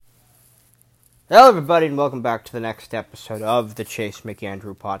Hello, everybody, and welcome back to the next episode of the Chase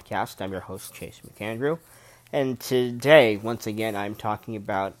McAndrew podcast. I'm your host, Chase McAndrew, and today, once again, I'm talking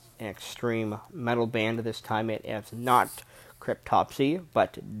about an extreme metal band. This time, it is not Cryptopsy,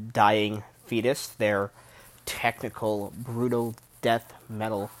 but Dying Fetus. Their technical, brutal death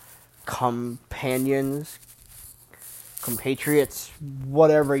metal companions, compatriots,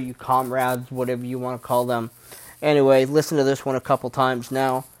 whatever you comrades, whatever you want to call them. Anyway, listen to this one a couple times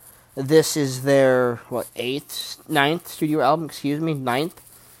now. This is their, ninth studio album, ninth.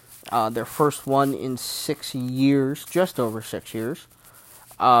 Their first one in 6 years, just over 6 years.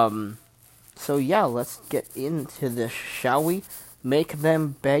 So yeah, let's get into this, shall we? Make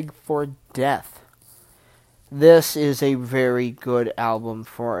Them Beg for Death. This is a very good album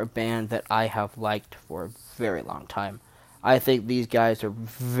for a band that I have liked for a very long time. I think these guys are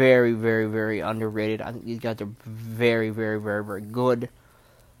very, very, very underrated. I think these guys are very, very, very, very good.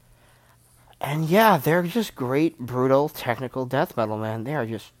 And yeah, they're just great, brutal, technical death metal, man.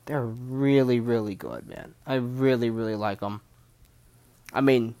 They're really, really good, man. I really, really like them. I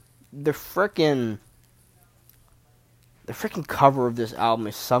mean, the frickin' cover of this album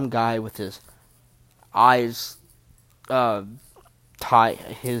is some guy with his eyes, tied.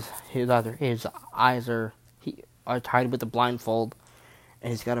 His eyes are tied with a blindfold, and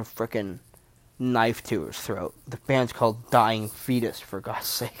he's got a frickin' knife to his throat. The band's called Dying Fetus, for God's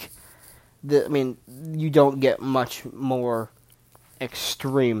sake. You don't get much more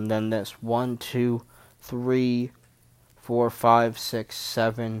extreme than this. 1, 2, 3, 4, 5, 6,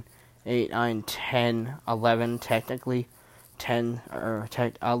 7, 8, 9, 10, 11, technically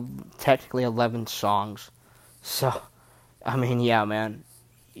 11 songs. So, yeah, man.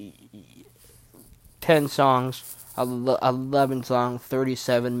 10 songs, 11 songs,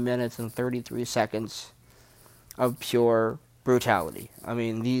 37 minutes and 33 seconds of pure brutality.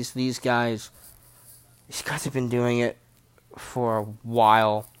 These guys have been doing it for a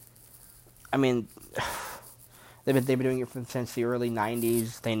while. They've been doing it since the early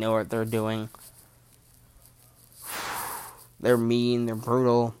 90s. They know what they're doing. They're mean, they're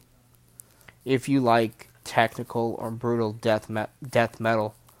brutal. If you like technical or brutal death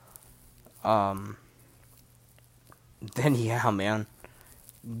metal, then yeah, man,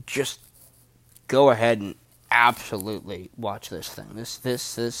 just go ahead and absolutely watch this thing. This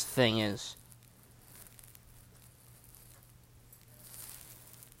thing is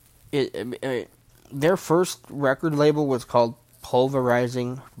their first record label was called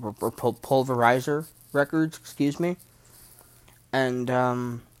Pulverizer Records, and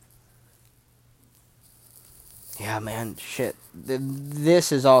yeah, man, shit.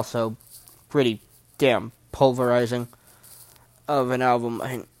 This is also pretty damn pulverizing of an album.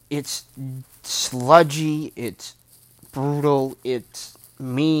 It's sludgy, it's brutal, it's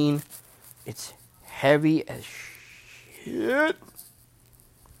mean, it's heavy as shit.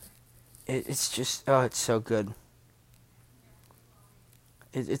 It's just, it's so good.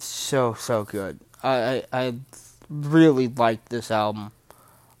 It's so good. I really like this album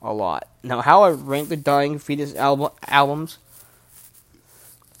a lot. Now, how I rank the Dying Fetus albums,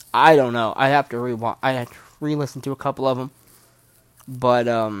 I don't know. I have to re-listen to a couple of them. But,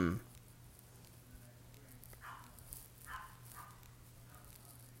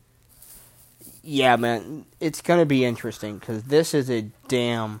 yeah, man, it's gonna be interesting, because this is a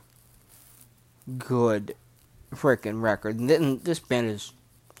damn good frickin' record. And this band is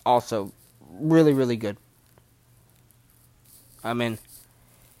also really, really good.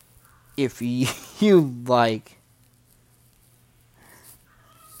 If you like...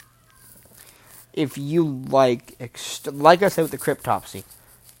 like I said with the Cryptopsy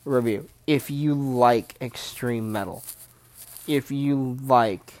review, if you like extreme metal, if you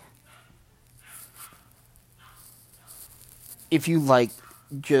like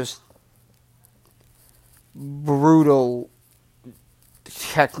just brutal,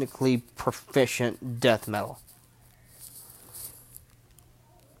 technically proficient death metal,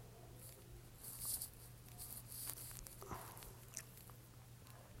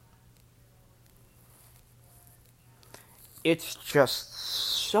 it's just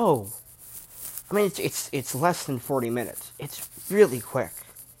so... it's less than 40 minutes. It's really quick.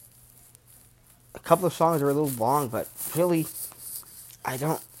 A couple of songs are a little long, but really, I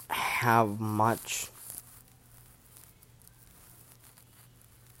don't have much.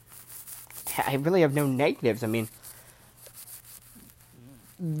 I really have no negatives.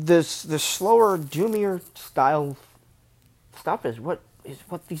 The slower, doomier style stuff is what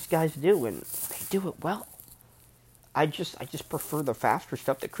these guys do, and they do it well. I just prefer the faster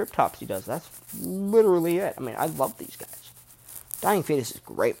stuff that Cryptopsy does. That's literally it. I love these guys. Dying Fetus is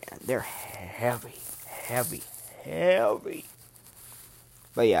great, man. They're heavy, heavy, heavy.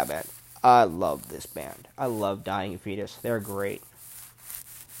 But yeah, man, I love this band. I love Dying Fetus. They're great.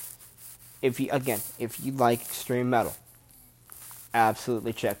 If you like extreme metal,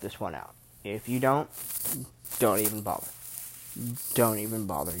 absolutely check this one out. If you don't even bother. Don't even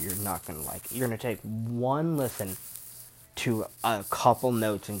bother. You're not gonna like it. You're gonna take one listen to a couple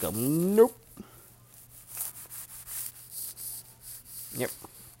notes and go, nope. Yep.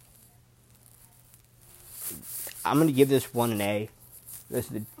 I'm gonna give this one an A. This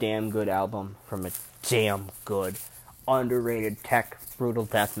is a damn good album from a damn good, underrated tech, brutal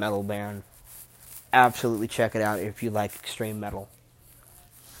death metal band. Absolutely check it out if you like extreme metal.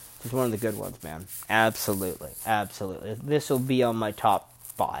 It's one of the good ones, man. Absolutely. Absolutely. This will be on my top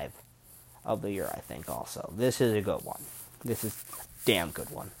 5 of the year, I think, also. This is a good one. This is a damn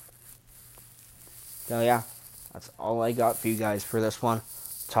good one. So, yeah. That's all I got for you guys for this one.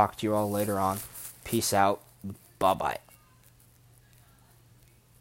 Talk to you all later on. Peace out. Bye-bye.